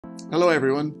Hello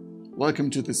everyone, welcome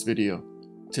to this video.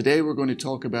 Today we're going to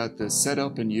talk about the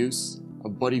setup and use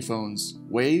of BuddyPhones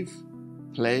Wave,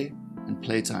 Play and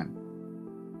Playtime.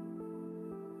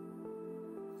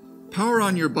 Power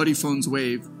on your BuddyPhones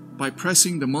Wave by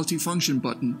pressing the multifunction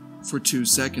button for 2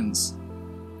 seconds.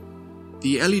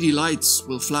 The LED lights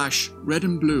will flash red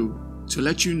and blue to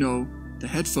let you know the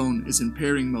headphone is in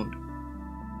pairing mode.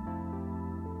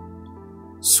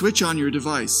 Switch on your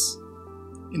device.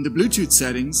 In the Bluetooth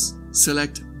settings,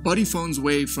 select BuddyPhones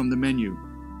Wave from the menu.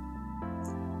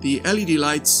 The LED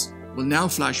lights will now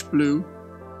flash blue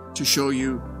to show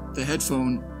you the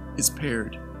headphone is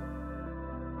paired.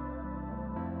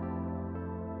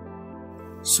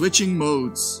 Switching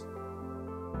modes.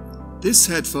 This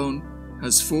headphone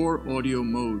has 4 audio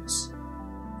modes.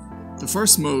 The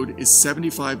first mode is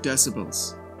 75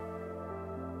 decibels.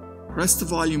 Press the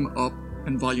volume up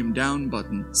and volume down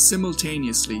button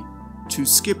simultaneously to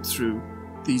skip through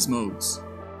these modes.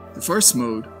 The first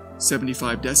mode,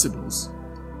 75 decibels,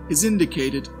 is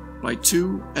indicated by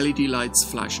 2 LED lights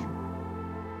flashing.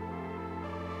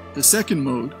 The second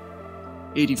mode,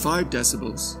 85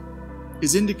 decibels,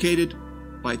 is indicated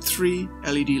by 3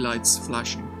 LED lights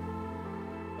flashing.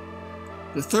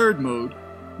 The third mode,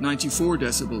 94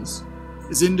 decibels,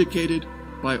 is indicated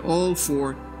by all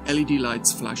 4 LED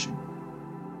lights flashing.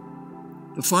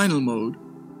 The final mode,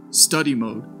 study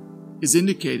mode, is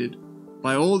indicated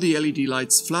by all the LED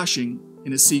lights flashing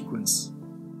in a sequence.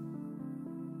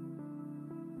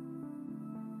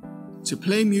 To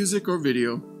play music or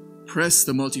video, press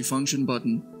the multifunction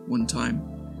button 1 time.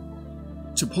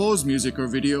 To pause music or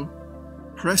video,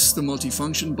 press the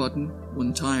multifunction button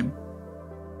 1 time.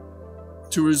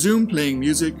 To resume playing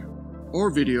music or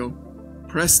video,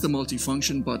 press the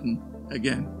multifunction button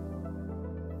again.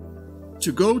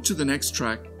 To go to the next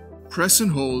track, press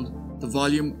and hold the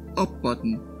volume up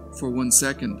button for 1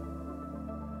 second.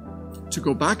 To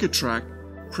go back a track,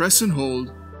 press and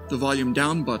hold the volume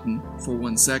down button for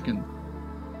 1 second.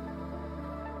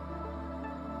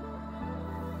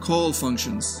 Call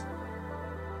functions.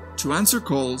 To answer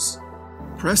calls,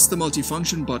 press the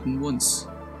multifunction button once.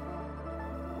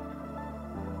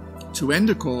 To end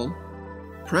a call,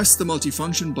 press the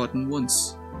multifunction button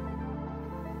once.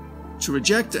 To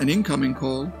reject an incoming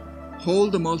call,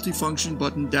 hold the multifunction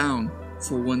button down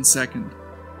for 1 second.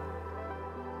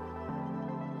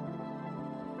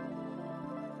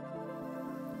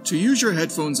 To use your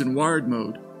headphones in wired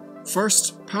mode,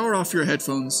 first power off your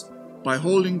headphones by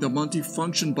holding the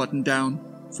multifunction button down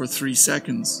for 3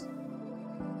 seconds.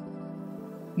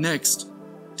 Next,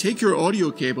 take your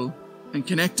audio cable and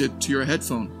connect it to your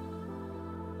headphone.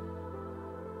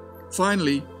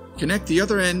 Finally, connect the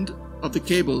other end of the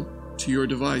cable to your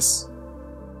device.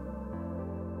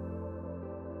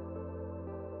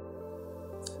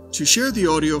 To share the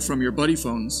audio from your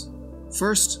BuddyPhones,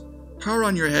 first power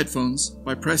on your headphones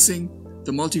by pressing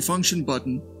the multifunction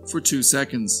button for 2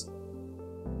 seconds.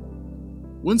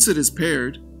 Once it is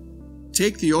paired,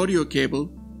 take the audio cable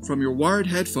from your wired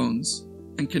headphones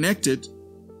and connect it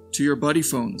to your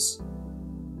BuddyPhones.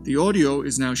 The audio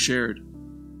is now shared.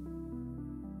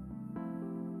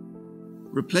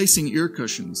 Replacing ear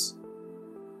cushions.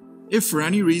 If for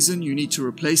any reason you need to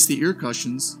replace the ear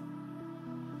cushions,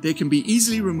 they can be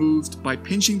easily removed by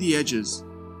pinching the edges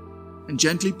and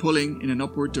gently pulling in an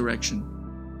upward direction.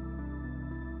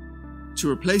 To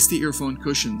replace the earphone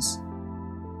cushions,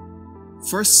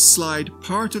 first slide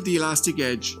part of the elastic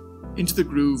edge into the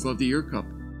groove of the ear cup.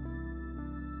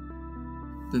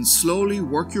 Then slowly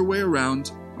work your way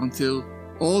around until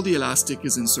all the elastic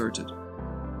is inserted.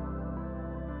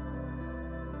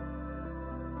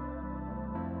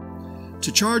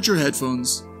 To charge your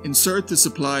headphones, insert the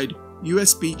supplied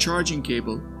USB charging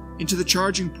cable into the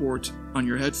charging port on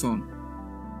your headphone.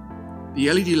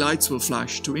 The LED lights will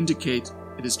flash to indicate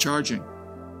it is charging.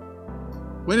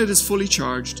 When it is fully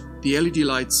charged, the LED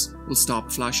lights will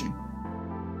stop flashing.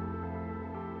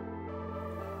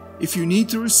 If you need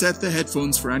to reset the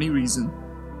headphones for any reason,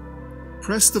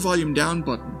 press the volume down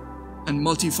button and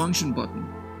multifunction button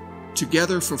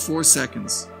together for 4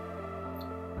 seconds.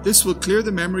 This will clear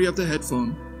the memory of the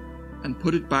headphone and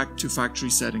put it back to factory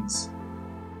settings.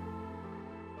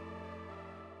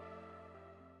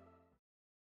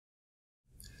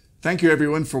 Thank you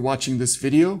everyone for watching this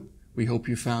video. We hope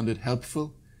you found it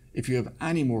helpful. If you have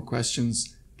any more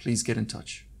questions, please get in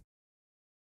touch.